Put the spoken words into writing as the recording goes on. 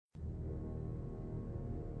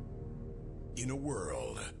In a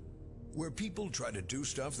world where people try to do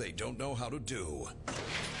stuff they don't know how to do,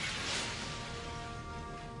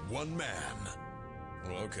 one man,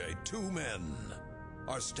 okay, two men,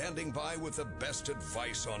 are standing by with the best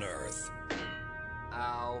advice on earth.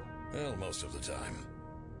 Ow. Well, most of the time.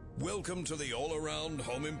 Welcome to the All-Around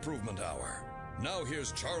Home Improvement Hour. Now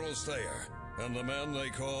here's Charles Thayer and the man they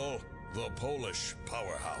call the Polish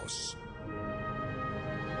Powerhouse.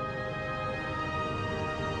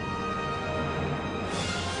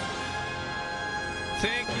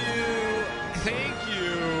 Thank you.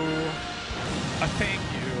 Thank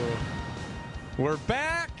you. We're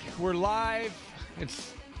back. We're live.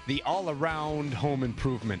 It's the All-Around Home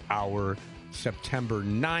Improvement Hour, September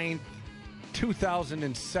 9th,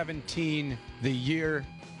 2017, the year.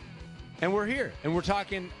 And we're here, and we're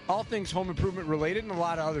talking all things home improvement related and a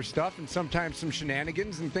lot of other stuff, and sometimes some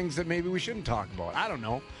shenanigans and things that maybe we shouldn't talk about. I don't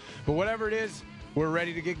know. But whatever it is, we're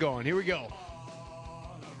ready to get going. Here we go.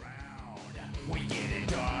 We get it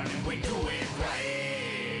done and we do it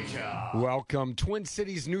right. Welcome, Twin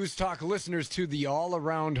Cities News Talk listeners, to the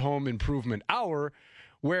All-Around Home Improvement Hour,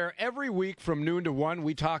 where every week from noon to 1,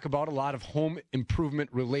 we talk about a lot of home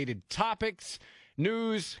improvement-related topics,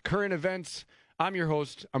 news, current events. I'm your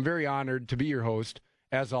host. I'm very honored to be your host,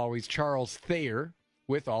 as always, Charles Thayer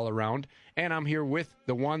with All Around. And I'm here with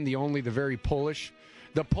the one, the only, the very Polish,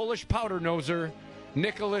 the Polish powder noser,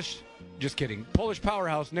 Nicholas, just kidding, Polish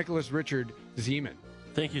powerhouse, Nicholas Richard Zeman.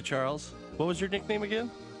 Thank you, Charles. What was your nickname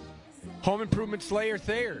again? Home Improvement Slayer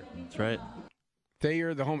Thayer. That's right.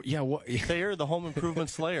 Thayer, the home, yeah, what? Thayer, the Home Improvement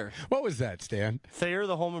Slayer. What was that, Stan? Thayer,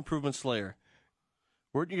 the Home Improvement Slayer.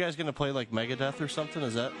 Weren't you guys going to play like Megadeth or something?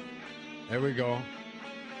 Is that? There we go.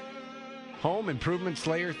 Home Improvement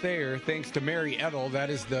Slayer Thayer, thanks to Mary Edel. That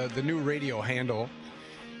is the new radio handle.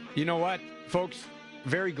 You know what, folks?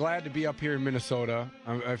 Very glad to be up here in Minnesota.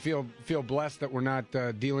 I feel blessed that we're not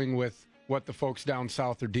dealing with what the folks down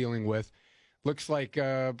south are dealing with. Looks like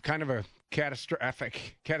kind of a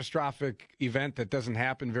catastrophic event that doesn't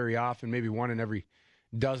happen very often, maybe one in every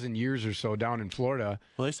dozen years or so down in Florida.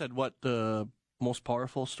 Well, they said what, the most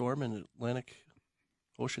powerful storm in Atlantic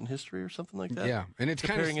Ocean history or something like that? Yeah, and it's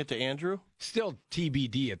comparing it to Andrew? Still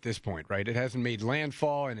TBD at this point, right? It hasn't made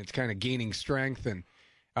landfall, and it's kind of gaining strength, and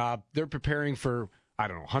they're preparing for, I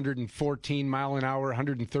don't know, 114 mile an hour,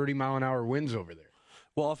 130 mile an hour winds over there.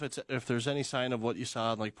 Well, if there's any sign of what you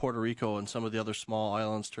saw in like Puerto Rico and some of the other small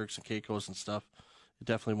islands, Turks and Caicos and stuff, it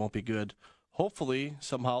definitely won't be good. Hopefully,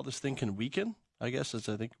 somehow this thing can weaken, I guess, is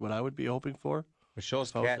I think what I would be hoping for. It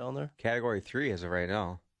shows down there. Category 3 as of right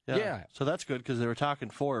now. Yeah. So that's good because they were talking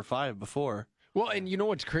 4 or 5 before. Well, and you know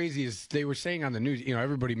what's crazy is they were saying on the news,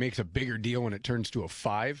 everybody makes a bigger deal when it turns to a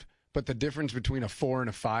 5. But the difference between a 4 and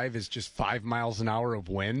a 5 is just 5 miles an hour of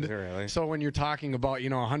wind. Really? So when you're talking about,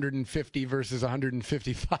 150 versus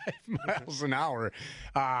 155 miles an hour,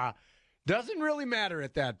 doesn't really matter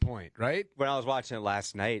at that point, right? When I was watching it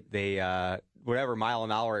last night, they, whatever mile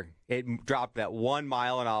an hour, it dropped that 1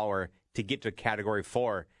 mile an hour to get to Category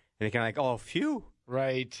 4. And they kind of like, oh, phew.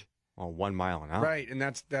 Right. Well, 1 mile an hour. Right, and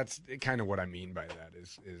that's kind of what I mean by that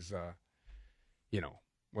is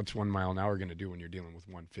what's 1 mile an hour going to do when you're dealing with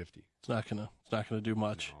 150? It's not gonna do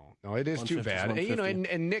much. No, it is too bad.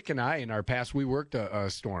 And Nick and I, in our past, we worked a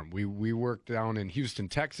storm. We worked down in Houston,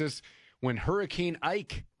 Texas, when Hurricane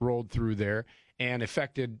Ike rolled through there and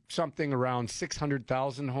affected something around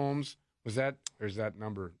 600,000 homes. Was that, or is that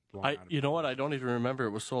number blown out? You know what? I don't even remember.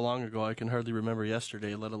 It was so long ago. I can hardly remember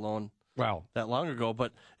yesterday, let alone that long ago.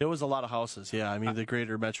 But it was a lot of houses. Yeah, I mean the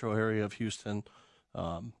greater metro area of Houston.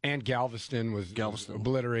 And Galveston was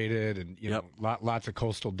obliterated, and lots of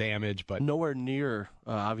coastal damage, but nowhere near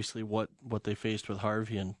obviously what they faced with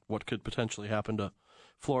Harvey and what could potentially happen to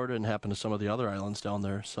Florida and happen to some of the other islands down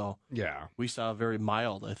there. So yeah, we saw very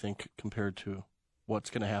mild, I think, compared to what's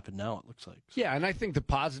going to happen now, it looks like. So. Yeah, and I think the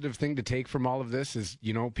positive thing to take from all of this is,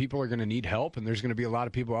 people are going to need help, and there's going to be a lot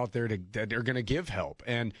of people out there that are going to give help.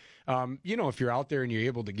 And, if you're out there and you're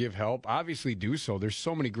able to give help, obviously do so. There's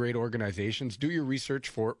so many great organizations. Do your research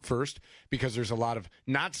first, because there's a lot of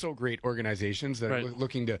not-so-great organizations that are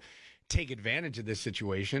looking to take advantage of this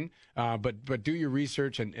situation. But do your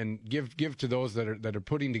research and give to those that are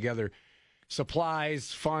putting together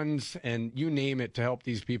supplies, funds, and you name it to help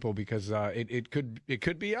these people, because it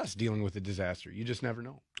could be us dealing with a disaster. You just never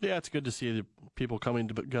know. Yeah, it's good to see the people coming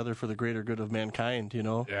together for the greater good of mankind,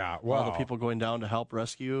 Yeah, well, all the people going down to help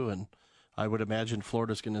rescue, and I would imagine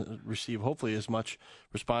Florida's going to receive hopefully as much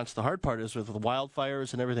response. The hard part is with the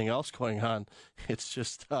wildfires and everything else going on, it's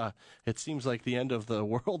just it seems like the end of the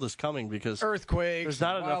world is coming because earthquakes. there's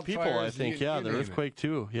not enough people. I think the name earthquake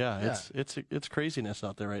too. Yeah. It's craziness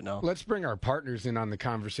out there right now. Let's bring our partners in on the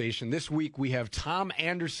conversation. This week we have Tom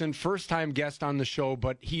Anderson, first-time guest on the show,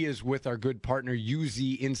 but he is with our good partner UZ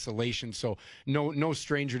Insulation, so no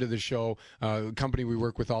stranger to the show. Company we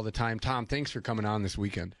work with all the time. Tom, thanks for coming on this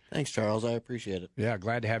weekend. Thanks, Charles. I appreciate it. Yeah,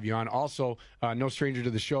 glad to have you on. Also, no stranger to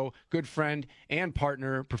the show, good friend and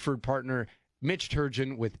partner, preferred partner, Mitch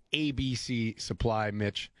Turgeon with ABC Supply.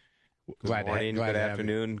 Mitch, Good morning, good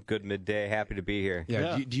afternoon, good midday. Happy to be here.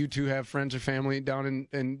 Yeah. Do you two have friends or family down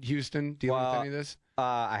in Houston dealing with any of this?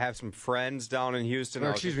 I have some friends down in Houston. Or,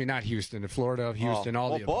 excuse me, not Houston, Florida, Houston,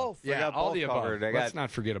 all the above. Both. Yeah, all the above. Covered. Let's not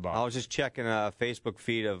forget about I was just checking a Facebook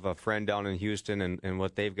feed of a friend down in Houston and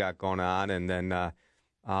what they've got going on. And then,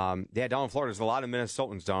 down in Florida, there's a lot of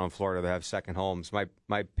Minnesotans down in Florida that have second homes.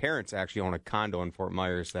 My parents actually own a condo in Fort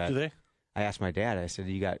Myers. Do they? I asked my dad, I said,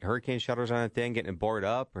 you got hurricane shutters on that thing, getting it boarded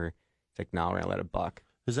up? Or it's like, no, we're going to let it buck.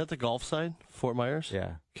 Is that the Gulf side, Fort Myers?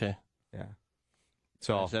 Yeah. Okay. Yeah. I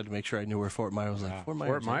So just had to make sure I knew where Fort Myers was. Like,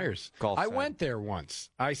 Fort Myers. Gulf I side. went there once.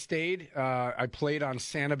 I stayed. I played on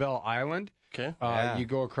Sanibel Island. Okay. Yeah. You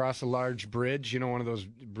go across a large bridge, one of those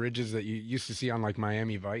bridges that you used to see on like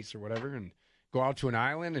Miami Vice or whatever, and go out to an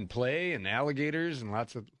island and play, and alligators and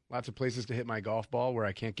lots of places to hit my golf ball where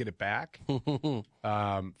I can't get it back.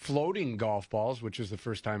 Floating golf balls, which was the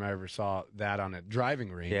first time I ever saw that on a driving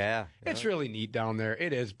range. Yeah. It's really neat down there.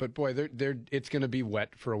 It is, but boy, it's going to be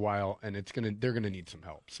wet for a while, and they're going to need some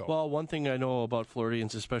help. So, Well, one thing I know about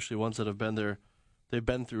Floridians, especially ones that have been there, they've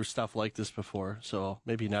been through stuff like this before. So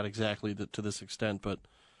maybe not exactly to this extent, but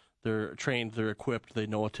they're trained, they're equipped, they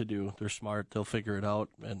know what to do, they're smart, they'll figure it out,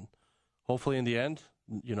 and hopefully in the end,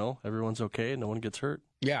 everyone's okay and no one gets hurt.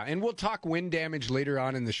 yeah, and we'll talk wind damage later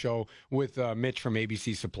on in the show with Mitch from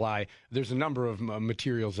ABC Supply. There's a number of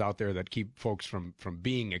materials out there that keep folks from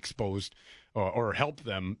being exposed or help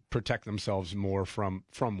them protect themselves more from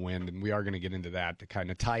wind, and we are going to get into that to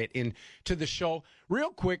kind of tie it in to the show. Real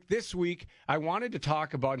quick, this week, I wanted to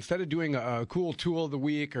talk about, instead of doing a cool tool of the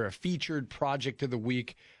week or a featured project of the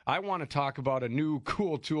week, I want to talk about a new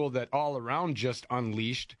cool tool that All Around just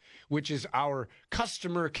unleashed, which is our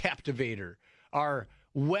Customer Captivator, our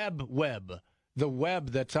web, the web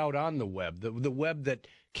that's out on the web, the web that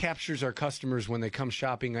captures our customers when they come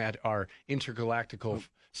shopping at our intergalactical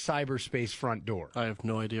cyberspace front door. I have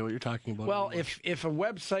no idea what you're talking about. Well, anymore. if a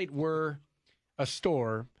website were a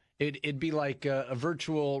store, it'd be like a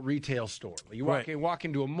virtual retail store. You walk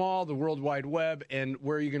into a mall, the World Wide Web, and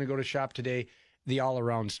where are you going to go to shop today? The All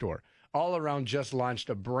Around store. All Around just launched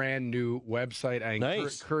a brand new website. I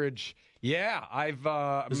encourage. Yeah, I've.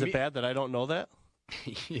 Is it bad that I don't know that?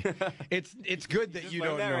 It's good that you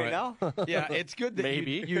don't know right it. now? Yeah, it's good that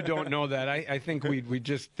Maybe. you don't know that. I think we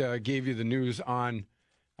just gave you the news on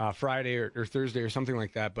Friday or Thursday or something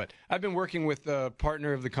like that. But I've been working with a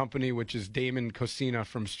partner of the company, which is Damon Cosina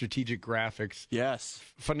from Strategic Graphics. Yes.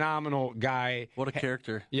 Phenomenal guy. What a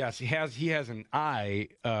character. Yes, he has an eye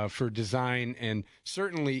for design, and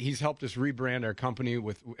certainly he's helped us rebrand our company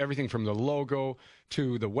with everything from the logo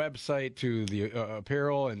to the website to the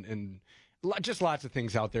apparel and just lots of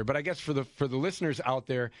things out there. But I guess for the listeners out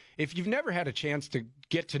there, if you've never had a chance to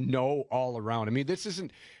get to know All Around, I mean,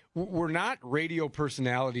 we're not radio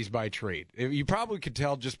personalities by trade. You probably could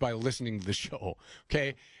tell just by listening to the show.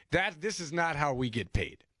 Okay, this is not how we get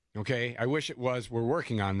paid. Okay, I wish it was. We're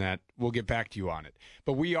working on that. We'll get back to you on it.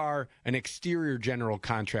 But we are an exterior general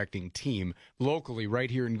contracting team locally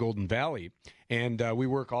right here in Golden Valley. And we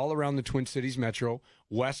work all around the Twin Cities Metro,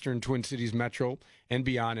 Western Twin Cities Metro, and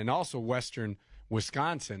beyond, and also Western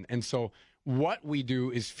Wisconsin. And so what we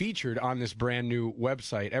do is featured on this brand new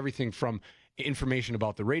website, everything from information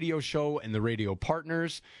about the radio show and the radio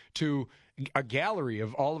partners to a gallery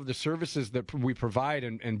of all of the services that we provide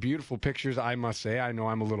and beautiful pictures, I must say. I know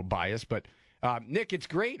I'm a little biased, but Nick, it's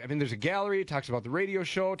great. I mean, there's a gallery. It talks about the radio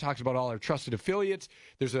show. It talks about all our trusted affiliates.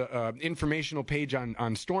 There's a informational page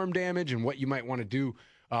on storm damage and what you might want to do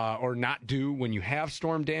or not do when you have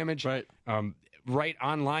storm damage. Right. Right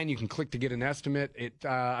online, you can click to get an estimate.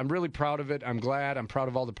 I'm really proud of it. I'm glad. I'm proud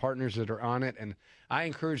of all the partners that are on it. And I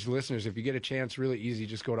encourage the listeners, if you get a chance, really easy,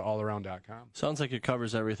 just go to allaround.com. Sounds like it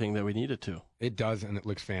covers everything that we need it to. It does, and it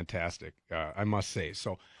looks fantastic, I must say.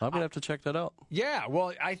 So I'm going to have to check that out. yeah,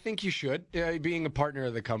 well, I think you should. Being a partner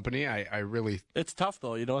of the company, I really... It's tough,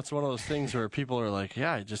 though. It's one of those things where people are like,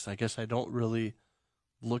 yeah, I guess I don't really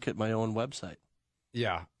look at my own website.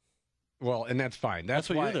 Yeah. Well, and that's fine. That's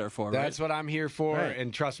what you're there for, That's right? what I'm here for. Right.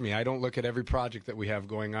 And trust me, I don't look at every project that we have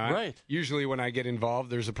going on. Right. Usually when I get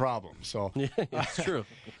involved, there's a problem. So Yeah, it's true.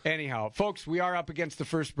 anyhow, folks, we are up against the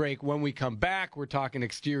first break. When we come back, we're talking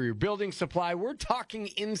exterior building supply. We're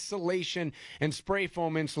talking insulation and spray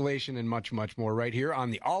foam insulation and much, much more right here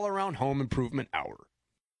on the All Around Home Improvement Hour.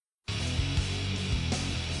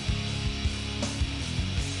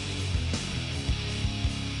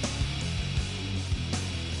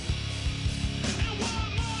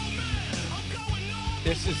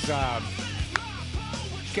 This is,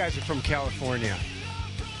 you guys are from California.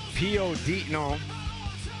 POD, no.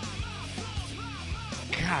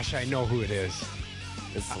 Gosh, I know who it is.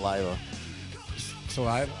 It's Saliva.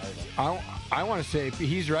 Saliva? I want to say,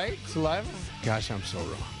 he's right, Saliva? Gosh, I'm so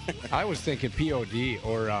wrong. I was thinking POD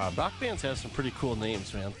or, Rock bands have some pretty cool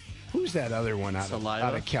names, man. who's that other one out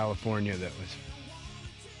Saliva? of California that was,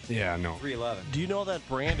 yeah, no. 311. Do you know that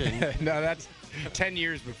Brandon? No, that's 10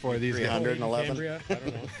 years before these guys. 311. Cambria? I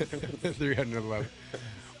don't know. 311.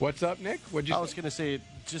 What's up, Nick? What'd you I say? was going to say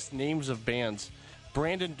just names of bands.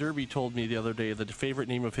 Brandon Derby told me the other day that the favorite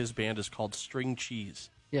name of his band is called String Cheese.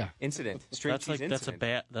 Yeah. Incident. String That's cheese like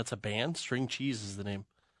incident. that's a band. String Cheese is the name.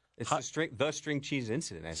 It's the string cheese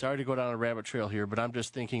incident. I think. Sorry to go down a rabbit trail here, but I'm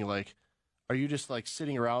just thinking like, are you just like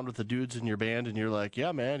sitting around with the dudes in your band and you're like,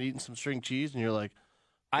 yeah, man, eating some string cheese, and you're like,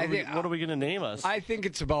 what are we going to name us? I think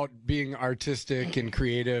it's about being artistic and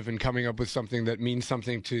creative and coming up with something that means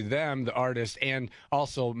something to them, the artist, and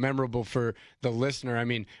also memorable for the listener. I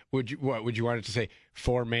mean, would you want it to say?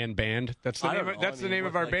 4-man band. That's the I name. don't know. That's I the mean, name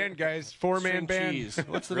of what, our like band, guys. 4-man String band. Cheese.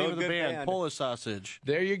 What's the Real name of the good band? band. Polish Sausage.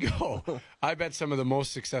 There you go. I bet some of the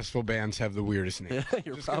most successful bands have the weirdest names.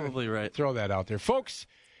 You're Just gonna probably right. Throw that out there, folks.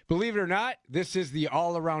 Believe it or not, this is the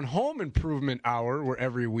All Around Home Improvement Hour, where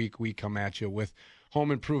every week we come at you with home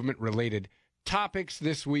improvement related topics.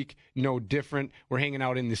 This week, no different. We're hanging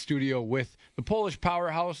out in the studio with the Polish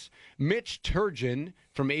powerhouse, Mitch Turgeon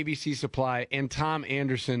from ABC Supply, and Tom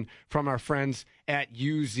Anderson from our friends at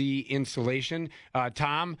UZ Insulation.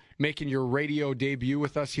 Tom, making your radio debut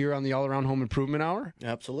with us here on the All Around Home Improvement Hour.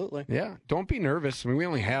 Absolutely. Yeah, don't be nervous. I mean, we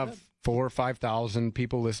only have 4,000 or 5,000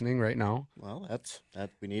 people listening right now. Well,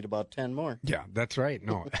 we need about 10 more. Yeah, that's right.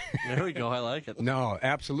 No. There we go. I like it. No,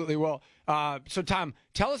 absolutely. Well, so Tom,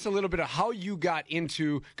 tell us a little bit of how you got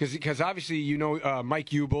into, because obviously you know Mike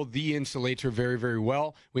Ubel, the insulator, very, very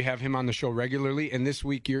well. We have him on the show regularly, and this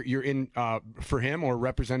week you're in for him or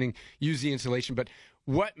representing UZ Insulation. But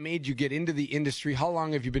what made you get into the industry? How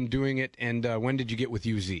long have you been doing it, and when did you get with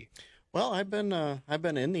UZ? Well, I've been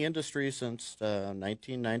in the industry since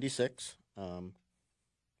 1996.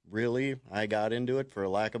 Really, I got into it, for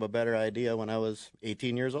lack of a better idea, when I was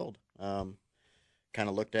 18 years old. Kind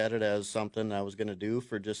of looked at it as something I was going to do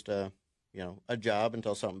for just a job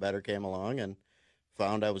until something better came along, and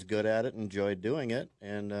found I was good at it, enjoyed doing it,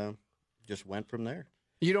 and just went from there.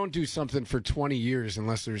 You don't do something for 20 years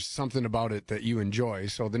unless there's something about it that you enjoy.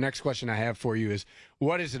 So the next question I have for you is,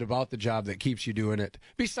 what is it about the job that keeps you doing it,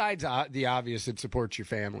 besides the obvious, it supports your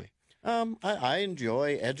family? I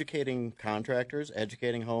enjoy educating contractors,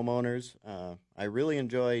 educating homeowners. I really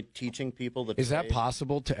enjoy teaching people the Is that trade.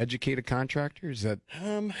 possible to educate a contractor? Is that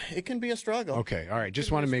It can be a struggle. okay? All right, just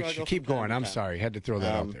It want to can be a make sure. struggle Keep from time going. to I'm time. sorry, had to throw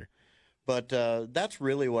that out there. But that's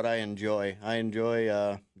really what I enjoy. I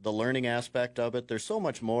enjoy the learning aspect of it. There's so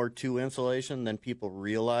much more to insulation than people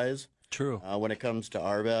realize. True. When it comes to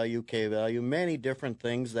R value, K value, many different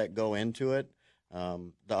things that go into it.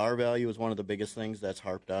 The R value is one of the biggest things that's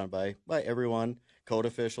harped on by everyone, code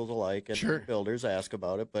officials alike, and Sure. builders ask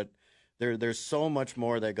about it. But there's so much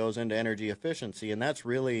more that goes into energy efficiency, and that's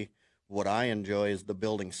really what I enjoy, is the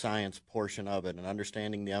building science portion of it, and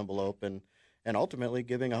understanding the envelope, and ultimately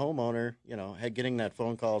giving a homeowner, getting that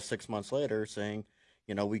phone call 6 months later saying,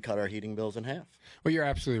 we cut our heating bills in half. Well, you're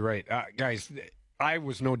absolutely right, guys. I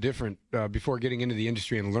was no different before getting into the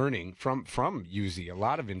industry and learning from UZ, a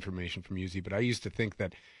lot of information from UZ. But I used to think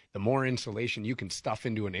that the more insulation you can stuff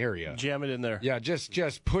into an area, Jam it in there. yeah, just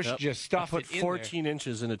push, Yep. just stuff Put it in 14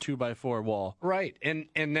 inches in a 2x4 wall. Right, and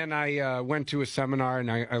then I went to a seminar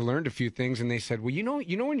and I learned a few things, and they said, well, you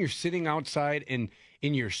know when you're sitting outside and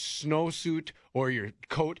in your snowsuit or your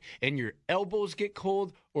coat and your elbows get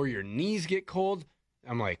cold or your knees get cold.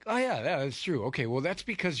 I'm like, oh yeah, that's true. Okay, well that's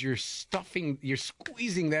because you're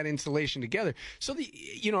squeezing that insulation together. So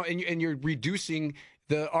and you're reducing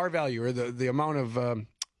the R value or the amount of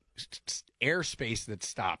airspace that's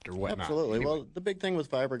stopped or whatnot. Absolutely. Anyway. Well, the big thing with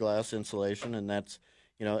fiberglass insulation, and that's,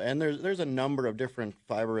 and there's a number of different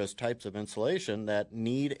fibrous types of insulation that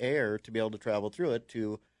need air to be able to travel through it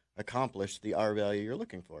to accomplish the R value you're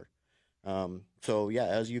looking for. So yeah,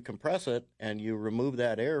 as you compress it and you remove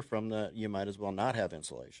that air from you might as well not have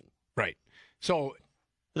insulation. Right. So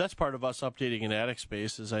That's part of us updating an attic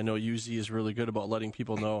space. Is I know UZ is really good about letting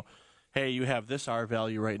people know, hey, you have this R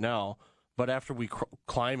value right now, but after we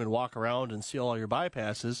climb and walk around and see all your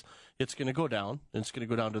bypasses, it's going to go down, and it's going to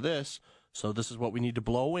go down to this. So this is what we need to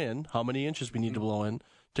blow in, how many inches we need to blow in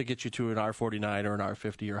to get you to an R49 or an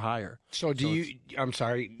R50 or higher. So I'm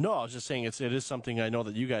sorry. No, I was just saying it is something I know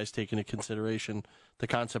that you guys take into consideration. The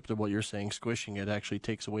concept of what you're saying, squishing it, actually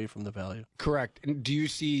takes away from the value. Correct. And do you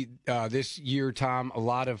see this year, Tom, a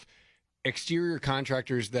lot of exterior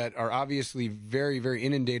contractors that are obviously very, very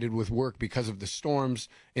inundated with work because of the storms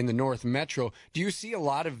in the North Metro? Do you see a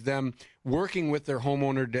lot of them working with their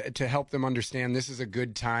homeowner to help them understand this is a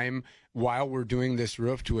good time while we're doing this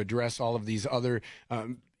roof to address all of these other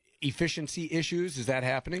efficiency issues? Is that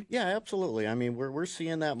happening? Yeah, absolutely. I mean, we're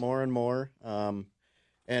seeing that more and more, and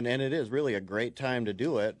it is really a great time to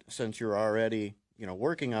do it since you're already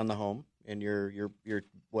working on the home and you're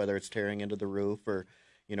whether it's tearing into the roof or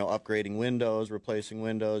upgrading windows, replacing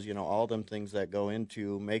windows, all them things that go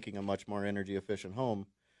into making a much more energy efficient home.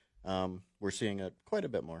 We're seeing it quite a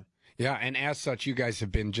bit more. Yeah, and as such, you guys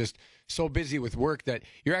have been just so busy with work that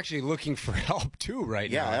you're actually looking for help too right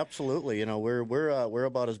now. Yeah, absolutely. We're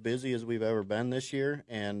about as busy as we've ever been this year,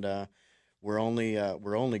 and we're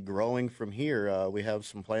only growing from here. We have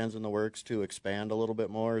some plans in the works to expand a little bit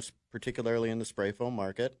more, particularly in the spray foam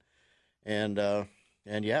market, and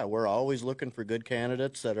yeah, we're always looking for good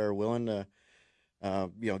candidates that are willing to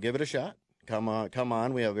give it a shot. Come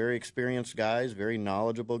on. We have very experienced guys, very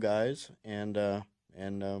knowledgeable guys, and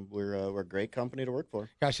we're a great company to work for.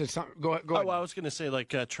 Gosh, go ahead. Oh, well, I was going to say,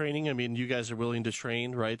 training. I mean, you guys are willing to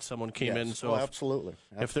train, right? Someone came in, so absolutely.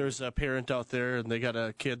 If there's a parent out there and they got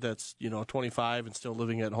a kid that's 25 and still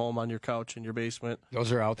living at home on your couch in your basement,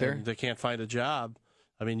 those are out there. They can't find a job.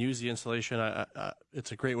 I mean, use the insulation.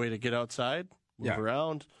 It's a great way to get outside, move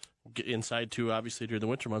around, get inside too, obviously during the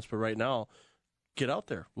winter months. But right now, get out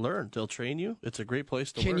there, learn. They'll train you. It's a great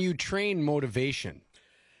place to work. Can you train motivation?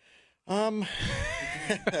 That's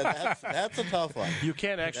a tough one. You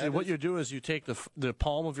can't actually. What you do is you take the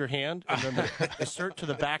palm of your hand and then insert to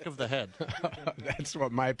the back of the head. That's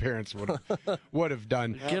what my parents would have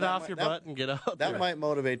done. Get off your butt and get out. That might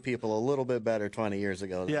motivate people a little bit better 20 years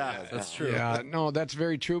ago. Yeah, that's true. Yeah, no, that's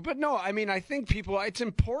very true. But no, I mean, I think it's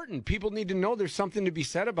important. People need to know there's something to be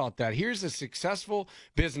said about that. Here's a successful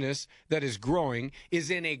business that is growing,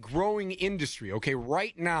 is in a growing industry. Okay,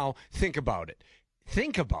 right now, think about it.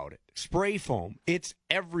 Think about it. Spray foam. It's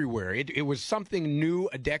everywhere. It was something new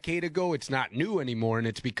a decade ago. It's not new anymore, and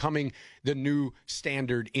it's becoming the new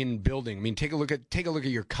standard in building. I mean, take a look at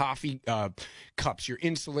your coffee cups, your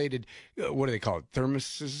insulated. What do they call it?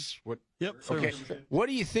 Thermoses. What? Yep. Okay. What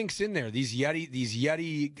do you think's in there? These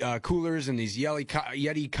Yeti coolers and these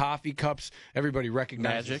Yeti coffee cups. Everybody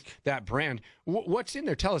recognizes that brand. What's in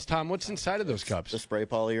there? Tell us, Tom. What's inside of those cups? The spray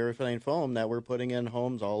polyurethane foam that we're putting in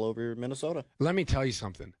homes all over Minnesota. Let me tell you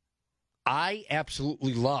something. I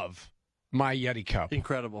absolutely love my Yeti cup.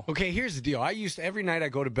 Incredible. Okay, here's the deal. Every night I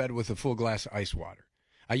go to bed with a full glass of ice water.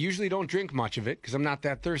 I usually don't drink much of it because I'm not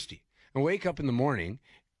that thirsty. I wake up in the morning,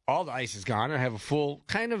 all the ice is gone. I have a full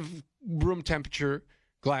kind of room temperature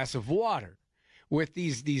glass of water with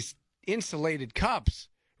these insulated cups,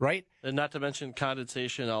 right? And not to mention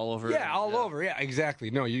condensation all over. Yeah, all over. Yeah,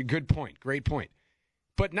 exactly. No, good point. Great point.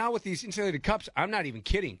 But now with these insulated cups, I'm not even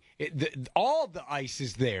kidding. All the ice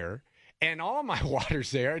is there. And all my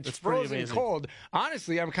water's there. It's frozen cold.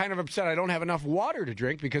 Honestly, I'm kind of upset I don't have enough water to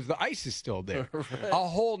drink because the ice is still there. Right. A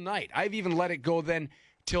whole night. I've even let it go then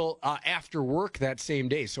till after work that same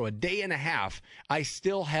day. So a day and a half, I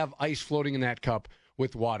still have ice floating in that cup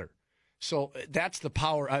with water. So that's the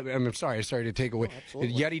power. I'm sorry, I started to take away.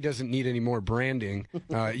 Yeti doesn't need any more branding.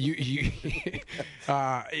 But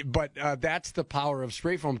that's the power of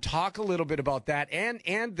spray foam. Talk a little bit about that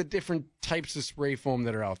and the different types of spray foam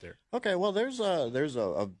that are out there. Okay, well, there's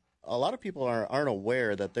a lot of people aren't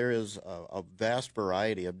aware that there is a vast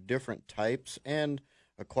variety of different types and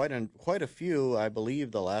quite a few. I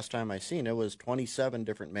believe the last time I seen it was 27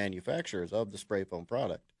 different manufacturers of the spray foam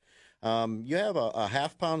product. You have a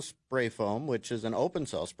half-pound spray foam, which is an open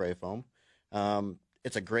cell spray foam.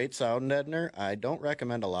 It's a great sound deadener. I don't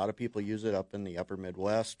recommend a lot of people use it up in the upper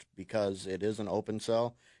Midwest because it is an open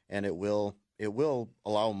cell and it will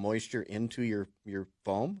allow moisture into your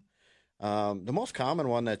foam. The most common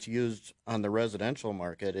one that's used on the residential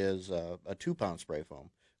market is a 2-pound spray foam,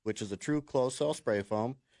 which is a true closed cell spray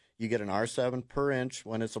foam. You get an R7 per inch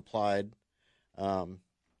when it's applied.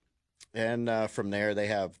 And from there, they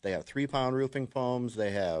have 3-pound roofing foams.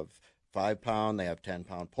 They have 5-pound, they have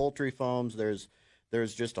 10-pound poultry foams. There's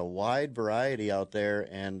just a wide variety out there,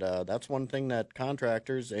 and that's one thing that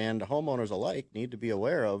contractors and homeowners alike need to be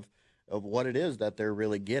aware of what it is that they're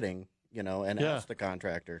really getting, and ask the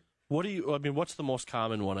contractor. What's the most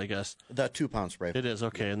common one, I guess? The 2-pound spray foam. It is,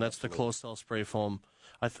 okay, and that's the closed cell spray foam.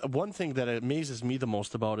 One thing that amazes me the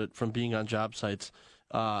most about it from being on job sites,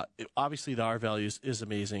 obviously the R values is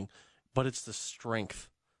amazing, but it's the strength.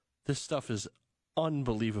 This stuff is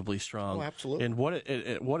unbelievably strong. Oh, absolutely. And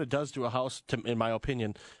what it does to a house, in my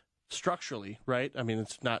opinion, structurally, right? I mean,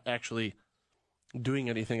 it's not actually doing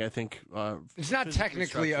anything, I think. It's not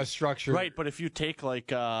technically a structure. Right, but if you take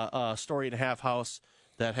like a story-and-a-half house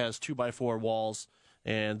that has 2x4 walls,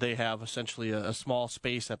 and they have essentially a small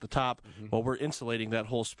space at the top, well, we're insulating that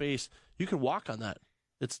whole space. You can walk on that.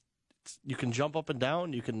 You can jump up and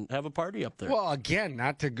down. You can have a party up there. Well, again,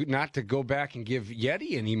 not to go back and give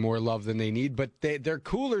Yeti any more love than they need, but their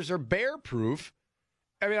coolers are bear-proof.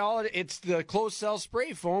 I mean, it's the closed cell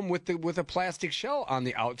spray foam with a plastic shell on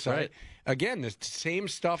the outside. Right. Again, the same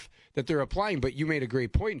stuff that they're applying. But you made a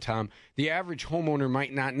great point, Tom. The average homeowner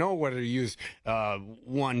might not know whether to use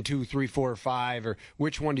 1, 2, 3, 4, 5, or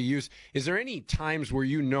which one to use. Is there any times where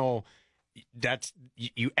you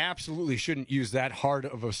absolutely shouldn't use that hard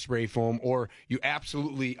of a spray foam, or you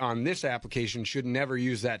absolutely on this application should never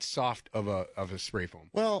use that soft of a spray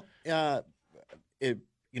foam? Well,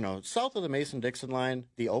 south of the Mason-Dixon line,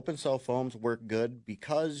 the open cell foams work good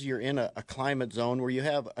because you're in a climate zone where you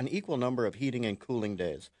have an equal number of heating and cooling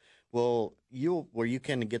days. Well, where you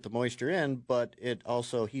can get the moisture in, but it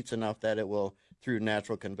also heats enough that it will, through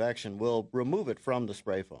natural convection, will remove it from the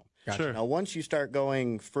spray foam. Gotcha. Sure. Now, once you start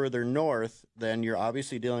going further north, then you're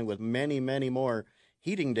obviously dealing with many, many more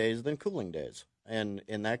heating days than cooling days. And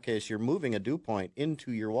in that case, you're moving a dew point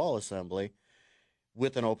into your wall assembly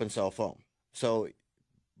with an open cell foam. So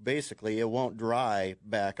basically, it won't dry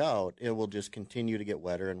back out. It will just continue to get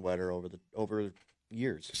wetter and wetter over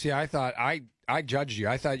years. See, I thought I judged you.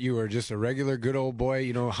 I thought you were just a regular good old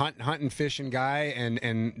boy, hunting, fishing guy,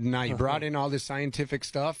 and now you brought in all this scientific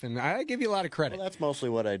stuff, and I give you a lot of credit. Well, that's mostly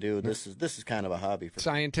what I do. This is kind of a hobby for me.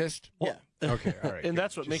 Scientist? Yeah. Okay, all right. And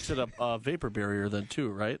that's what makes it a vapor barrier then too,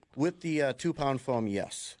 right? With the 2-pound foam,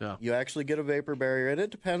 yes. Yeah. You actually get a vapor barrier, and it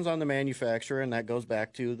depends on the manufacturer, and that goes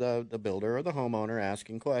back to the builder or the homeowner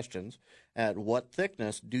asking questions. At what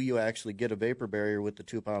thickness do you actually get a vapor barrier with the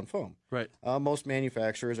 2-pound foam? Right. Most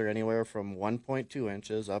manufacturers are anywhere from 1.2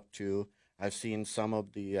 inches up to, I've seen some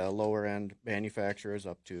of the lower-end manufacturers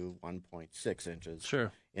up to 1.6 inches.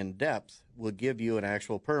 Sure. In depth will give you an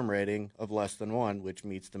actual perm rating of less than 1, which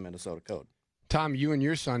meets the Minnesota code. Tom, you and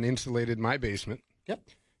your son insulated my basement. Yep.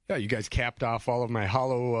 Yeah, you guys capped off all of my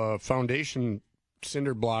hollow foundation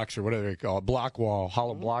cinder blocks or whatever they call it, block wall,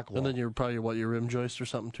 hollow block wall. And then you're probably, your rim joist or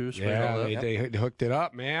something too? Sprayed all Yeah, that? they hooked it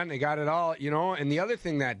up, man. They got it all, And the other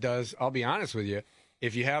thing that does, I'll be honest with you,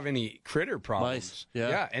 if you have any critter problems. Mice,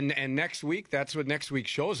 yeah. And next week, that's what next week's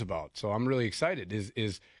show's about. So I'm really excited,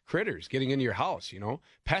 is critters getting into your house,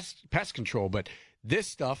 pest control. But this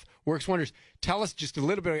stuff works wonders. Tell us just a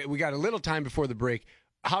little bit, we got a little time before the break.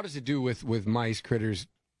 How does it do with mice, critters,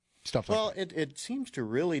 stuff like that? Well, it seems to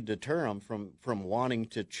really deter them from wanting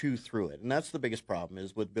to chew through it. And that's the biggest problem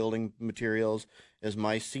is with building materials, is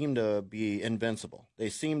mice seem to be invincible. They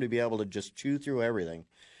seem to be able to just chew through everything.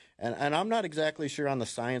 And I'm not exactly sure on the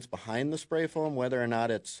science behind the spray foam, whether or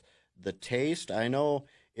not it's the taste. I know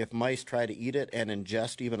if mice try to eat it and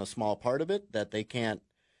ingest even a small part of it, that they can't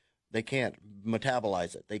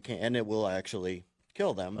metabolize it. They can't, and it will actually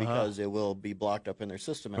kill them because it will be blocked up in their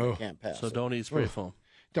system and they can't pass So it. don't eat spray foam.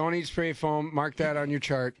 Don't eat spray foam. Mark that on your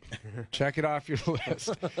chart. Check it off your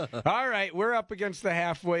list. All right, we're up against the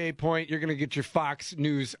halfway point. You're going to get your Fox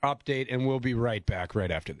News update, and we'll be right back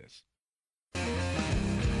right after this.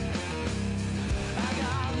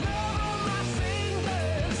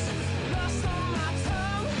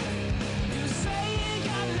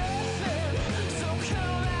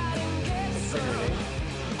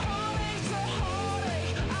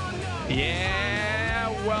 Yeah,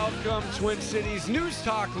 welcome, Twin Cities News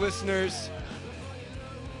Talk listeners.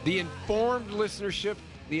 The informed listenership,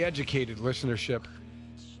 the educated listenership.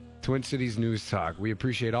 Twin Cities News Talk. We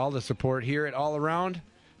appreciate all the support here at All Around.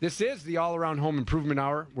 This is the All Around Home Improvement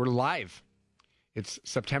Hour. We're live. It's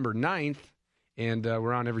September 9th, and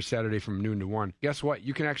we're on every Saturday from noon to 1. Guess what?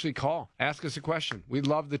 You can actually call. Ask us a question. We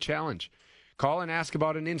love the challenge. Call and ask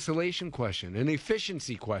about an insulation question, an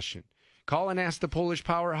efficiency question. Call and ask the Polish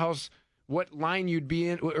Powerhouse what line you'd be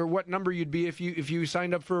in, or what number you'd be if you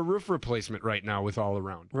signed up for a roof replacement right now with All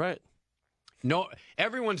Around. Right. No,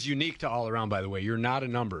 everyone's unique to All Around, by the way. You're not a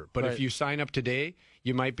number. But Right. if you sign up today,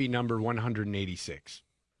 you might be number 186.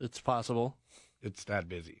 It's possible. It's that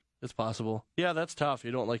busy. It's possible. Yeah, that's tough.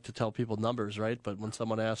 You don't like to tell people numbers, right? But when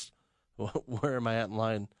someone asks, where am I at in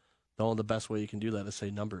line? The best way you can do that is say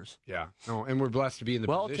numbers. Yeah. No, and we're blessed to be in the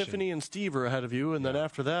Well, position. Tiffany and Steve are ahead of you, and then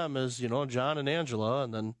after them is, John and Angela,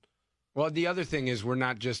 and then Well, the other thing is we're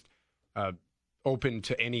not just open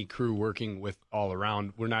to any crew working with All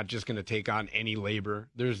Around. We're not just going to take on any labor.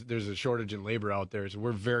 There's a shortage in labor out there, so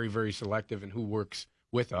we're very, very selective in who works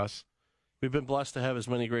with us. we've been blessed to have as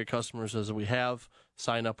many great customers as we have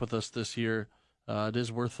sign up with us this year. It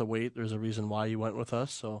is worth the wait. There's a reason why you went with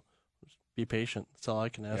us, so be patient. That's all I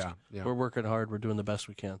can ask. Yeah. We're working hard. We're doing the best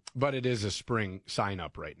we can. But it is a spring sign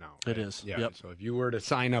up right now. It is. Yeah. Yep. So if you were to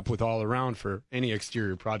sign up with All Around for any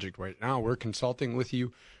exterior project right now, we're consulting with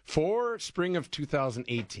you for spring of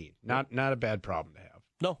 2018. Not a bad problem to have.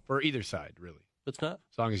 No, For either side, really. it's not.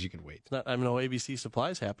 As long as you can wait. It's not. I know ABC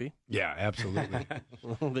Supply's happy. Yeah, absolutely.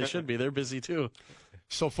 They should be. They're busy too.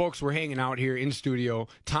 So, folks, we're hanging out here in studio.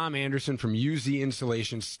 Tom Anderson from UZ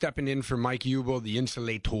Insulation stepping in for Mike Ubel, the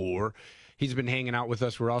insulator. He's been hanging out with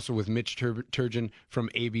us. We're also with Mitch Turgeon from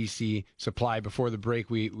ABC Supply. Before the break,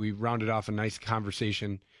 we rounded off a nice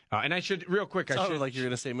conversation. And I should, real quick, Sounded like you're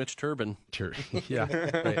going to say Mitch Turbin. Yeah,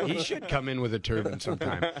 right. He should come in with a turban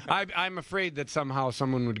sometime. I'm afraid that somehow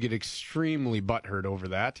someone would get extremely butthurt over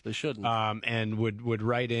that. They shouldn't. And would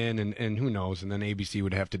write in, and who knows, and then ABC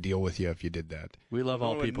would have to deal with you if you did that. We love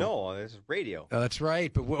all people. No, this is radio. That's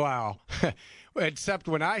right, but wow. Except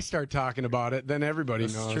when I start talking about it, then everybody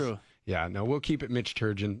This is knows. true. Yeah, no, we'll keep it Mitch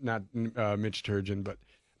Turgeon, not Mitch Turgeon, but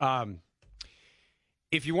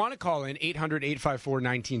if you want to call in,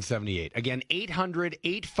 800-854-1978. Again,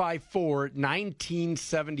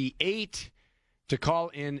 800-854-1978 to call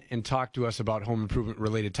in and talk to us about home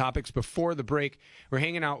improvement-related topics. Before the break, we're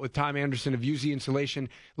hanging out with Tom Anderson of UZ Insulation.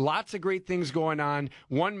 Lots of great things going on.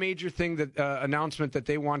 One major thing, that announcement that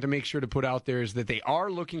they want to make sure to put out there is that they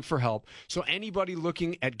are looking for help. So anybody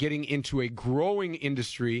looking at getting into a growing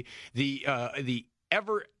industry, the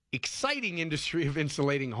ever exciting industry of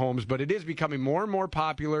insulating homes, but it is becoming more and more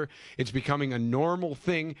popular. It's becoming a normal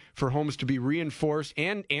thing for homes to be reinforced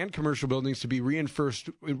and commercial buildings to be reinforced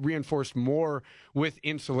more with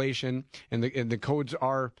insulation, and the codes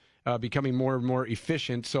are becoming more and more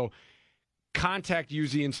efficient. So contact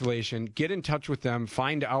UZ Insulation, get in touch with them,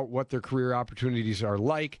 find out what their career opportunities are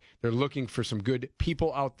like. They're looking for some good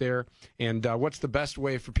people out there, and what's the best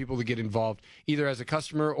way for people to get involved, either as a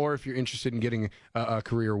customer or if you're interested in getting a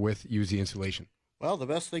career with UZ Insulation. Well, the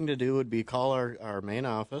best thing to do would be call our main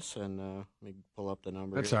office, and let me pull up the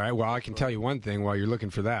number. That's here. all right. Well, I can tell you one thing while you're looking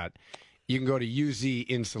for that. You can go to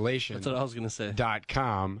uzinsulation.com. That's what I was going to say.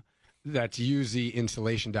 That's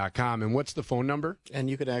uzinsulation.com. And what's the phone number? And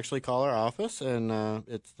you could actually call our office, and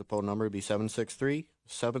the phone number would be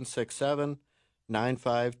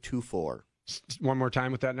 763-767-9524. One more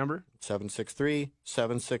time with that number.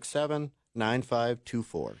 763-767-9524.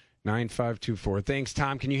 9524. Thanks,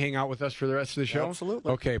 Tom. Can you hang out with us for the rest of the show?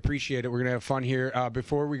 Absolutely. Okay, appreciate it. We're going to have fun here.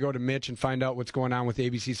 Before we go to Mitch and find out what's going on with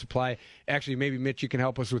ABC Supply, actually, maybe, Mitch, you can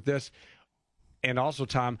help us with this. And also,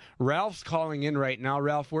 Tom, Ralph's calling in right now.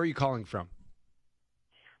 Ralph, where are you calling from?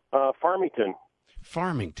 Farmington.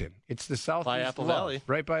 Farmington. It's the southeast By Apple love, Valley.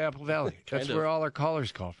 right by Apple Valley. That's Kind of. where all our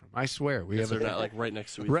callers call from. I swear. We have They're not like right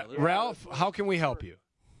next to each other. Ralph, how can we help you?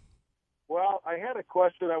 Well, I had a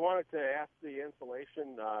question I wanted to ask the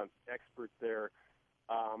insulation expert there.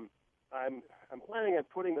 I'm planning on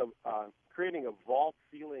creating a vault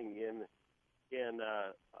ceiling in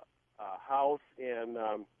a house, and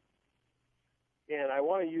I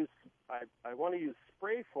want to use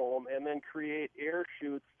spray foam and then create air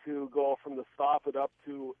chutes to go from the soffit up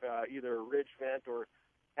to either a ridge vent or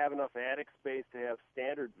have enough attic space to have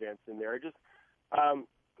standard vents in there. I'm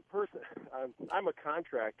a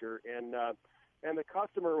contractor, and the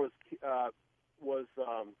customer was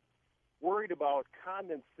worried about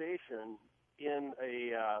condensation in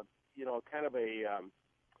a kind of a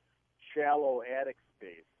shallow attic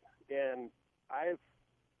space, and I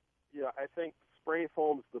think spray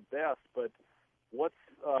foam's the best, but what's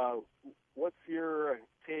your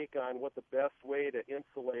take on what the best way to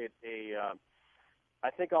insulate I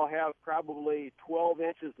think I'll have probably 12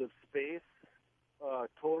 inches of space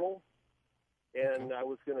total, and I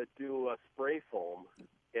was going to do a spray foam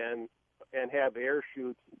and have air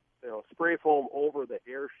chutes, spray foam over the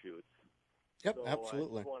air chutes. Yep, So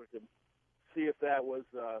absolutely. I just wanted to see if that was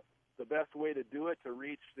the best way to do it, to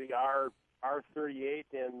reach the R38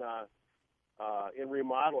 and in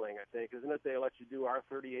remodeling, I think. Isn't it they let you do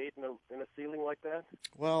R38 in a ceiling like that?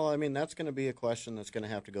 Well, I mean, that's going to be a question that's going to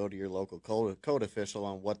have to go to your local code official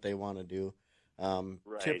on what they want to do.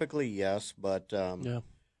 Right. Typically, yes, but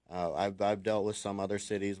I've dealt with some other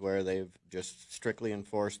cities where they've just strictly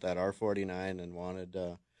enforced that R49 and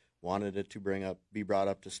wanted it to be brought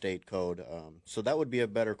up to state code. So that would be a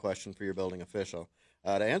better question for your building official.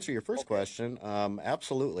 To answer your first question,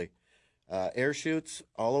 absolutely. Air chutes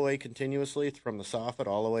all the way continuously from the soffit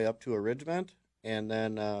all the way up to a ridge vent, and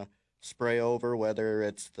then spray over, whether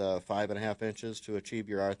it's the 5.5 inches to achieve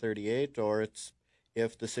your R38, or it's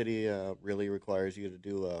if the city really requires you to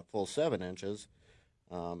do a full 7 inches,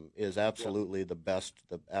 is absolutely the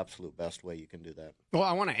absolute best way you can do that. Well,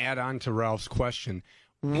 I want to add on to Ralph's question.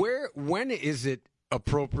 When is it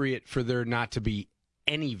appropriate for there not to be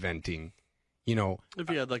any venting? You know, if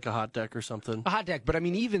you had like a hot deck or something. A hot deck, but I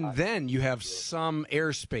mean, even then you have some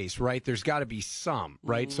airspace, right? There's got to be some,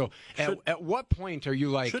 right? So at what point are you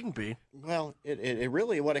like... Shouldn't be. Well, it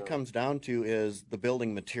really, what it comes down to is the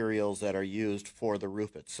building materials that are used for the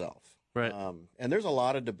roof itself. Right. And there's a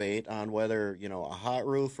lot of debate on whether, a hot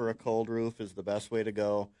roof or a cold roof is the best way to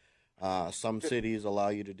go. Some cities allow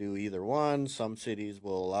you to do either one. Some cities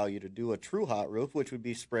will allow you to do a true hot roof, which would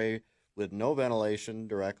be spray with no ventilation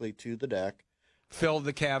directly to the deck. Fill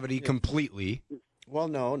the cavity completely. Well,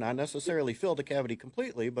 no, not necessarily fill the cavity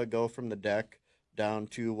completely, but go from the deck down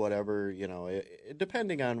to whatever,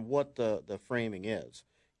 depending on what the framing is.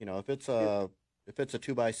 If it's a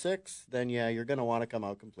 2x6, then yeah, you're going to want to come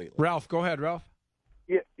out completely. Ralph, go ahead, Ralph.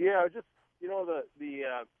 Yeah, just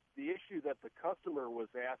the issue that the customer was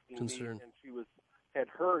asking me, and she had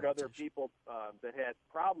heard other people that had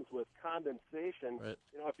problems with condensation. Right.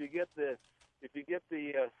 If you get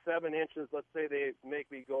the 7 inches, let's say they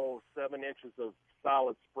make me go 7 inches of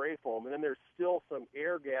solid spray foam, and then there's still some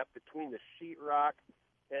air gap between the sheetrock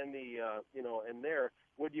and the and there.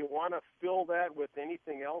 Would you want to fill that with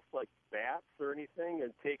anything else like bats or anything,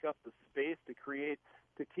 and take up the space to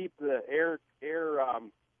keep the air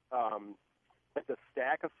like the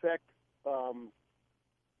stack effect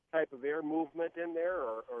type of air movement in there,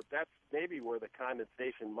 or that's maybe where the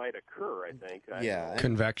condensation might occur, I think.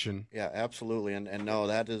 Convection. Yeah, absolutely. And no,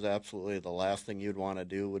 that is absolutely the last thing you'd want to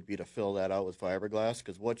do would be to fill that out with fiberglass,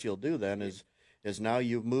 because what you'll do then is now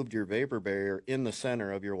you've moved your vapor barrier in the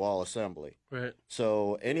center of your wall assembly. Right.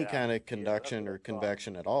 So any kind of conduction or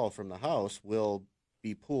convection at all from the house will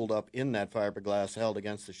be pulled up in that fiberglass held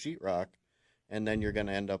against the sheetrock, and then you're going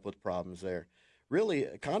to end up with problems there. Really,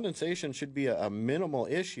 condensation should be a minimal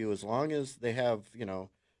issue as long as they have,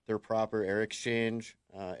 their proper air exchange,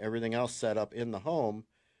 everything else set up in the home,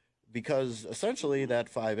 because essentially that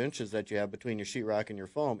 5 inches that you have between your sheetrock and your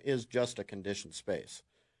foam is just a conditioned space.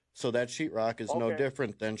 So that sheetrock is no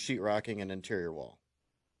different than sheetrocking an interior wall.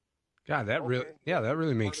 God, that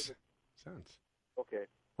really makes sense. Okay.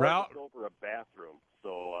 Ralph, over a bathroom,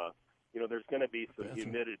 so there's going to be some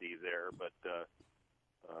humidity there, but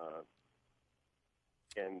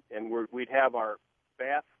we'd have our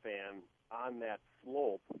bath fan on that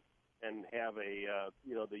slope and have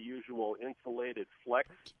the usual insulated flex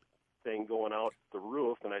thing going out the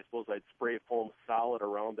roof, and I suppose I'd spray foam solid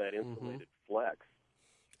around that insulated flex.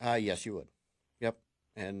 Yes, you would. Yep.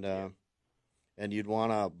 And you'd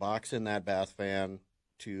want to box in that bath fan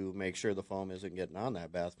to make sure the foam isn't getting on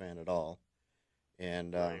that bath fan at all.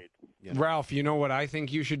 And Ralph, you know what I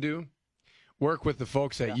think you should do? Work with the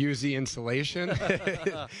folks at UZ Insulation.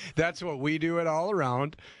 That's what we do it all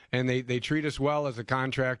around, and they treat us well as a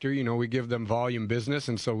contractor. We give them volume business,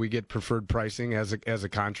 and so we get preferred pricing as a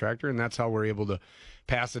contractor, and that's how we're able to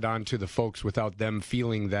pass it on to the folks without them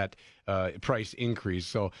feeling that price increase.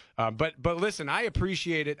 So, but listen, I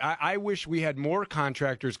appreciate it. I wish we had more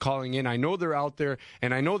contractors calling in. I know they're out there,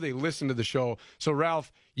 and I know they listen to the show. So,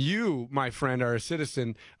 Ralph, you, my friend, are a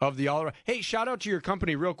citizen of the all around. Hey, shout out to your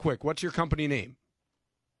company real quick. What's your company name?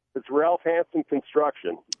 It's Ralph Hansen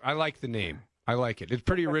Construction. I like the name. I like it. It's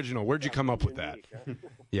pretty original. Where'd you come up with that?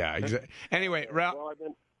 Yeah, exactly. Anyway, Ralph,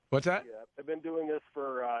 what's that? Yeah, I've been doing this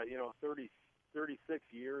for 36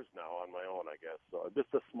 years now on my own, I guess. So just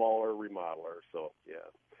a smaller remodeler. So yeah.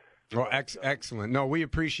 Well, excellent. No, we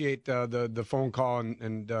appreciate the phone call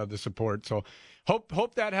and the support. So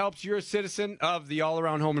hope that helps. You're a citizen of the All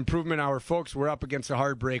Around Home Improvement Hour, folks. We're up against a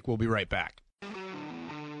hard break. We'll be right back.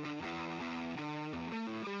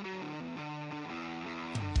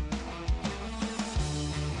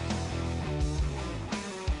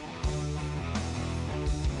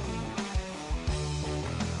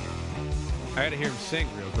 I had to hear him sing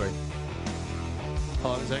real quick. How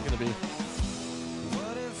long is that going to be?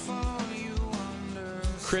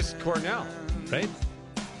 Chris Cornell. right?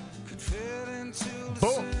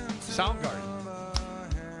 Boom! Soundgarden.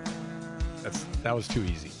 That was too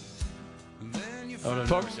easy. I would have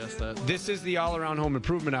Folks, never guessed that. this is the All Around Home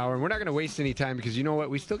Improvement Hour, and we're not going to waste any time because you know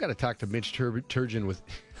what? We still got to talk to Mitch Turgeon with.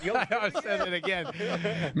 I said it again.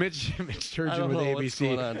 Mitch Turgeon with what's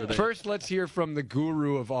going on ABC. today. First, let's hear from the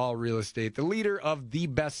guru of all real estate, the leader of the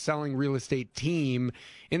best-selling real estate team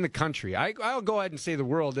in the country. I'll go ahead and say the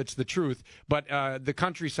world. It's the truth, but the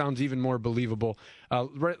country sounds even more believable.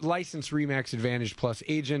 Licensed RE/MAX Advantage Plus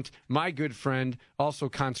agent, my good friend, also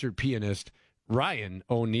concert pianist, Ryan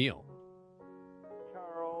O'Neal.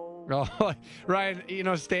 Oh, Ryan,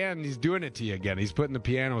 Stan, he's doing it to you again. He's putting the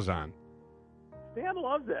pianos on. Stan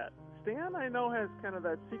loves that. Stan, I know, has kind of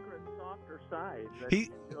that secret softer side that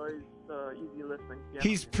he enjoys easy listening. Piano.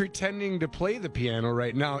 He's pretending to play the piano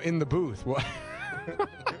right now in the booth. What?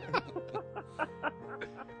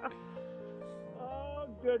 Oh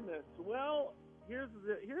goodness. Well, here's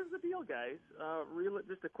the deal, guys.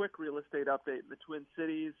 Just a quick real estate update in the Twin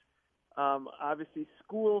Cities. Obviously,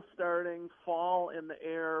 school starting, fall in the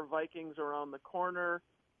air, Vikings around the corner.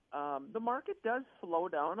 The market does slow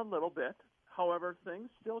down a little bit. However, things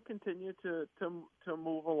still continue to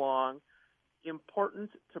move along.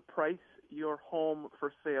 Important to price your home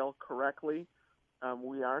for sale correctly.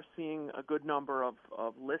 We are seeing a good number of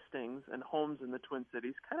listings and homes in the Twin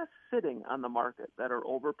Cities kind of sitting on the market that are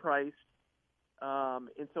overpriced.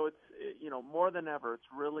 And so it's, more than ever, it's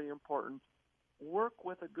really important. Work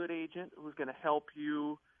with a good agent who's going to help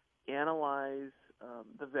you analyze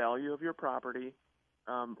the value of your property,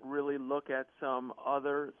 really look at some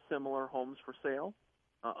other similar homes for sale,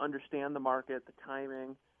 understand the market, the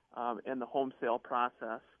timing, and the home sale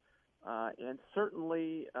process, and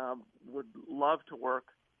certainly would love to work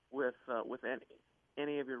with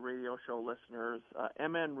any of your radio show listeners.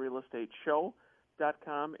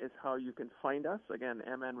 mnrealestateshow.com is how you can find us. Again,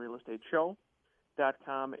 mnrealestateshow.com.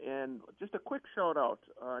 And just a quick shout out.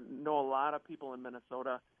 Know a lot of people in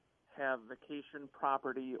Minnesota have vacation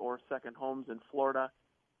property or second homes in Florida.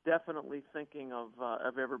 Definitely thinking of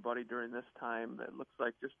everybody during this time. It looks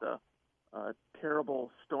like just a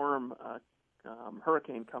terrible storm,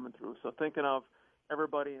 hurricane coming through. So thinking of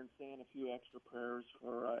everybody and saying a few extra prayers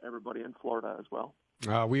for everybody in Florida as well.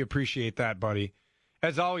 We appreciate that, buddy.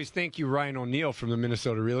 As always, thank you, Ryan O'Neal from the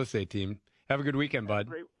Minnesota Real Estate Team. Have a good weekend, bud.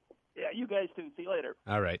 Great. Yeah, you guys too. See you later.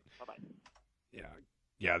 All right. Bye-bye.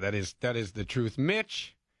 Yeah, that is the truth.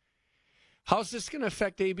 Mitch, how's this going to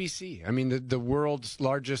affect ABC? I mean, the world's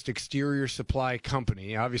largest exterior supply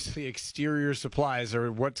company. Obviously, exterior supplies are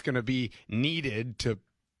what's going to be needed to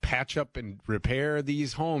patch up and repair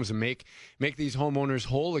these homes and make these homeowners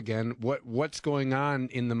whole again. What's going on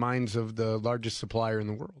in the minds of the largest supplier in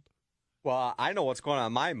the world? Well, I know what's going on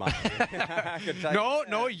in my mind.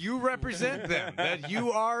 No, you represent them. That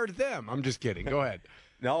you are them. I'm just kidding. Go ahead.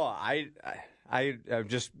 No, I'm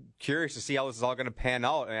just curious to see how this is all going to pan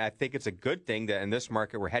out. And I think it's a good thing that in this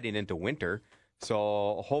market we're heading into winter.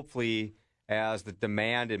 So hopefully as the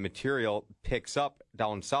demand and material picks up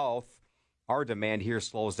down south, our demand here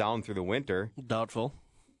slows down through the winter. Doubtful.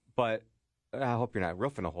 But I hope you're not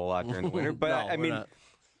roofing a whole lot during the winter. But No, I mean, not.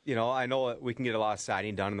 I know that we can get a lot of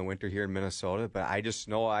siding done in the winter here in Minnesota, but I just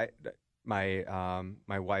know my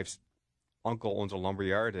wife's uncle owns a lumber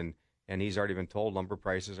yard, and he's already been told lumber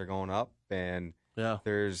prices are going up, and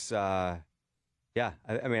there's the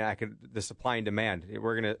supply and demand.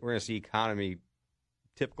 We're gonna see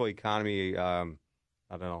typical economy, I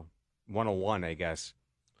don't know, 101, I guess,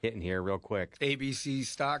 hitting here real quick. ABC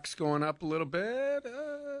stocks going up a little bit.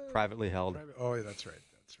 Privately held. Oh, yeah, that's right.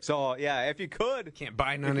 So yeah, if you could, can't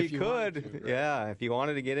buy none if you could. Want to, right? Yeah, if you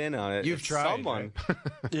wanted to get in on it, you've tried. Someone. Right?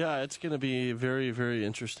 Yeah, it's going to be very, very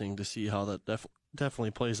interesting to see how that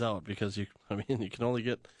definitely plays out because you can only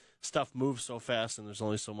get stuff moved so fast, and there's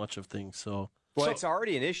only so much of things. So it's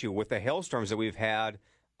already an issue with the hailstorms that we've had,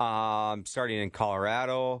 starting in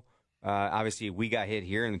Colorado. Obviously, we got hit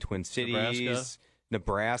here in the Twin Cities.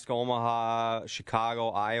 Nebraska, Omaha,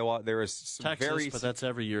 Chicago, Iowa. There was some Texas, but that's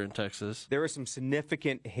every year in Texas. There were some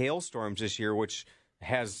significant hailstorms this year, which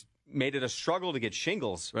has made it a struggle to get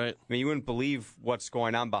shingles. Right. I mean, you wouldn't believe what's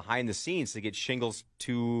going on behind the scenes to get shingles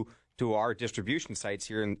to our distribution sites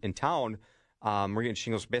here in town. We're getting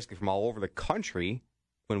shingles basically from all over the country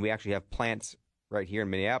when we actually have plants right here in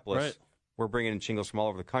Minneapolis. Right. We're bringing in shingles from all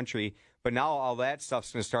over the country. But now all that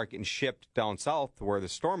stuff's going to start getting shipped down south to where the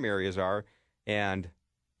storm areas are. And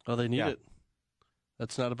they need it.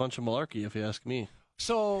 That's not a bunch of malarkey, if you ask me.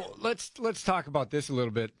 So let's talk about this a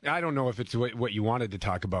little bit. I don't know if it's what you wanted to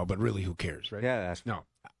talk about, but really, who cares, right? Yeah. No.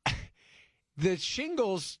 The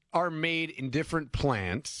shingles are made in different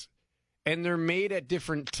plants, and they're made at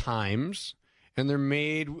different times, and they're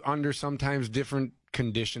made under sometimes different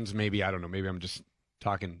conditions. Maybe, I don't know, maybe I'm just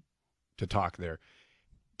talking to talk there.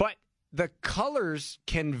 But the colors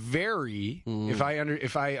can vary, if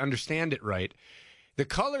I understand it right. The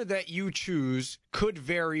color that you choose could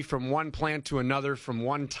vary from one plant to another, from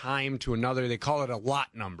one time to another. They call it a lot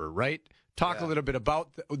number, right? Talk a little bit about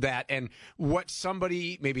that and what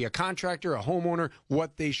somebody, maybe a contractor, a homeowner,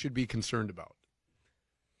 what they should be concerned about.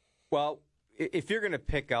 Well, if you're going to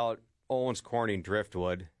pick out Owens Corning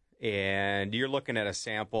driftwood and you're looking at a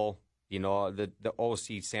sample, the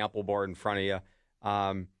OC sample board in front of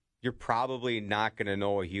you, you're probably not going to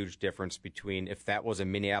know a huge difference between if that was a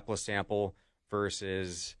Minneapolis sample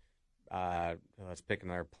versus, let's pick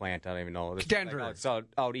another plant. I don't even know. Denver. Like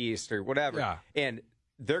out east or whatever. Yeah. And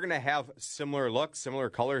they're going to have similar looks, similar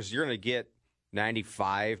colors. You're going to get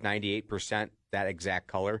 95, 98% that exact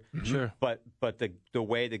color. Sure. But the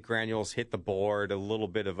way the granules hit the board, a little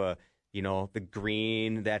bit of a, the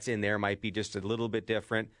green that's in there might be just a little bit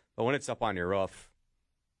different. But when it's up on your roof,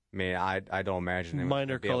 I mean, I don't imagine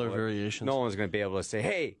minor color variations. No one's going to be able to say,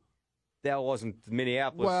 hey, that wasn't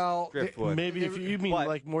Minneapolis driftwood. Maybe if you mean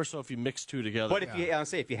like more so if you mix two together. But if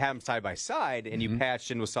you have them side by side and you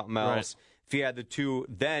patched in with something else, if you had the two,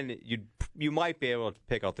 then you might be able to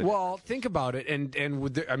pick out the difference. Think about it,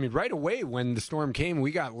 and right away when the storm came,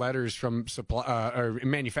 we got letters from or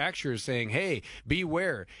manufacturers saying, "Hey,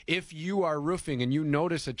 beware! If you are roofing and you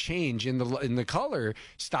notice a change in the color,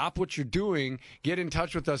 stop what you're doing. Get in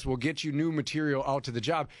touch with us. We'll get you new material out to the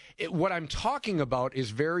job." What I'm talking about is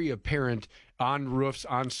very apparent on roofs,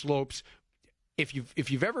 on slopes. If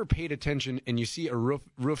you've ever paid attention and you see a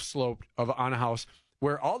roof slope on a house,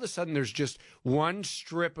 where all of a sudden there's just one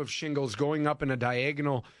strip of shingles going up in a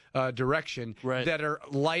diagonal direction that are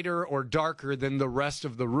lighter or darker than the rest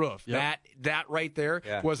of the roof. Yep. That right there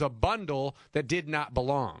was a bundle that did not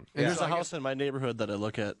belong. And there's a house in my neighborhood that I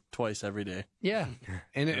look at twice every day. Yeah,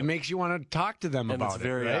 and it makes you want to talk to them about it. And it's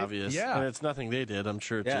very right? obvious. Yeah, and it's nothing they did. I'm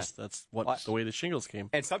sure just that's the way the shingles came.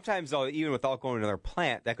 And sometimes, though, even without going to another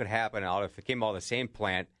plant, that could happen out if it came out of the same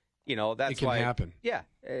plant. That's it can why happen. Yeah,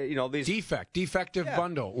 these defective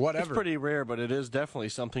bundle, whatever. It's pretty rare, but it is definitely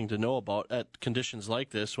something to know about at conditions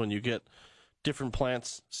like this when you get different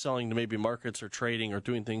plants selling to maybe markets or trading or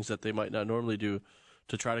doing things that they might not normally do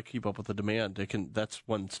to try to keep up with the demand. That's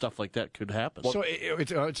when stuff like that could happen. So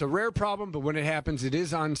it's a rare problem, but when it happens, it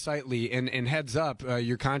is unsightly. And heads up,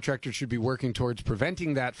 your contractor should be working towards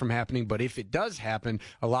preventing that from happening. But if it does happen,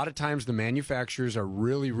 a lot of times the manufacturers are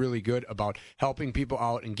really, really good about helping people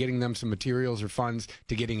out and getting them some materials or funds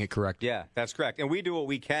to getting it correct. Yeah, that's correct. And we do what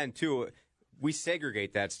we can, too. We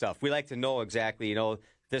segregate that stuff. We like to know exactly,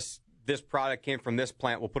 this product came from this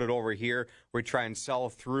plant. We'll put it over here. We try and sell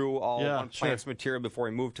through all one plant's material before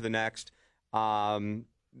we move to the next.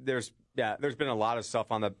 There's been a lot of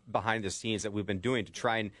stuff on the behind the scenes that we've been doing to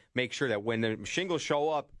try and make sure that when the shingles show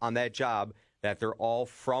up on that job, that they're all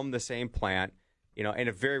from the same plant. In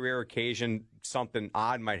a very rare occasion, something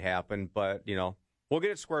odd might happen, but we'll get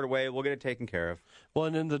it squared away. We'll get it taken care of. Well,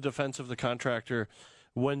 and in the defense of the contractor,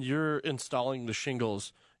 when you're installing the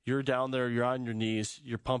shingles, you're down there, you're on your knees,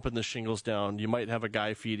 you're pumping the shingles down. You might have a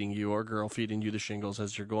guy feeding you or a girl feeding you the shingles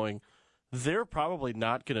as you're going. They're probably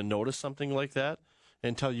not going to notice something like that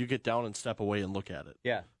until you get down and step away and look at it.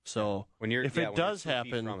 Yeah. So if it does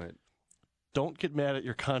happen, don't get mad at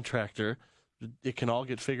your contractor. It can all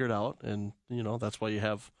get figured out, and that's why you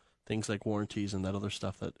have things like warranties and that other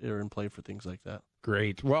stuff that are in play for things like that.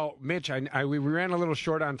 Great. Well, Mitch, we ran a little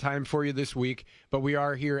short on time for you this week, but we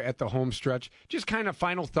are here at the home stretch. Just kind of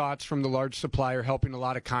final thoughts from the large supplier helping a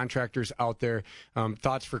lot of contractors out there.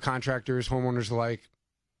 Thoughts for contractors, homeowners alike?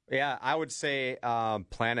 Yeah, I would say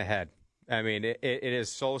plan ahead. I mean, it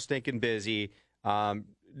is so stinking busy.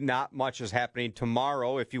 Not much is happening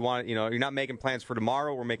tomorrow. If you want, you're not making plans for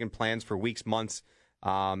tomorrow. We're making plans for weeks, months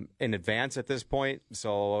in advance at this point.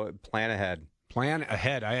 So plan ahead. Plan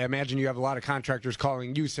ahead. I imagine you have a lot of contractors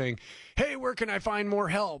calling you saying, hey, where can I find more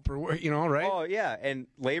help? Or, right? Oh, yeah. And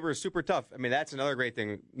labor is super tough. I mean, that's another great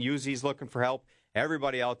thing. UZ's looking for help.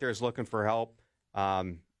 Everybody out there is looking for help.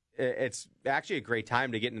 It's actually a great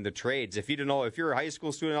time to get into the trades. If you're a high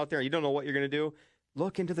school student out there and you don't know what you're going to do,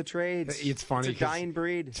 look into the trades. It's funny. It's a dying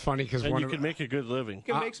breed. It's funny because you can make a good living.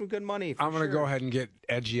 You can make some good money. I'm going to go ahead and get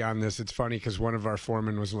edgy on this. It's funny because one of our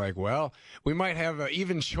foremen was like, well, we might have an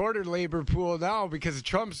even shorter labor pool now because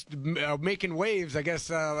Trump's making waves. I guess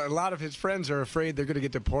a lot of his friends are afraid they're going to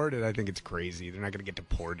get deported. I think it's crazy. They're not going to get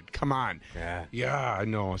deported. Come on. Yeah, I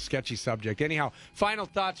know. Sketchy subject. Anyhow, final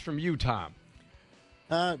thoughts from you, Tom.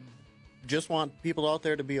 Just want people out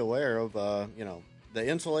there to be aware of, the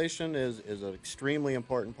insulation is an extremely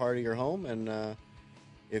important part of your home, and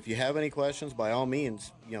if you have any questions, by all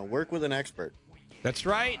means, work with an expert. That's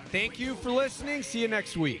right. Thank you for listening. See you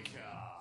next week.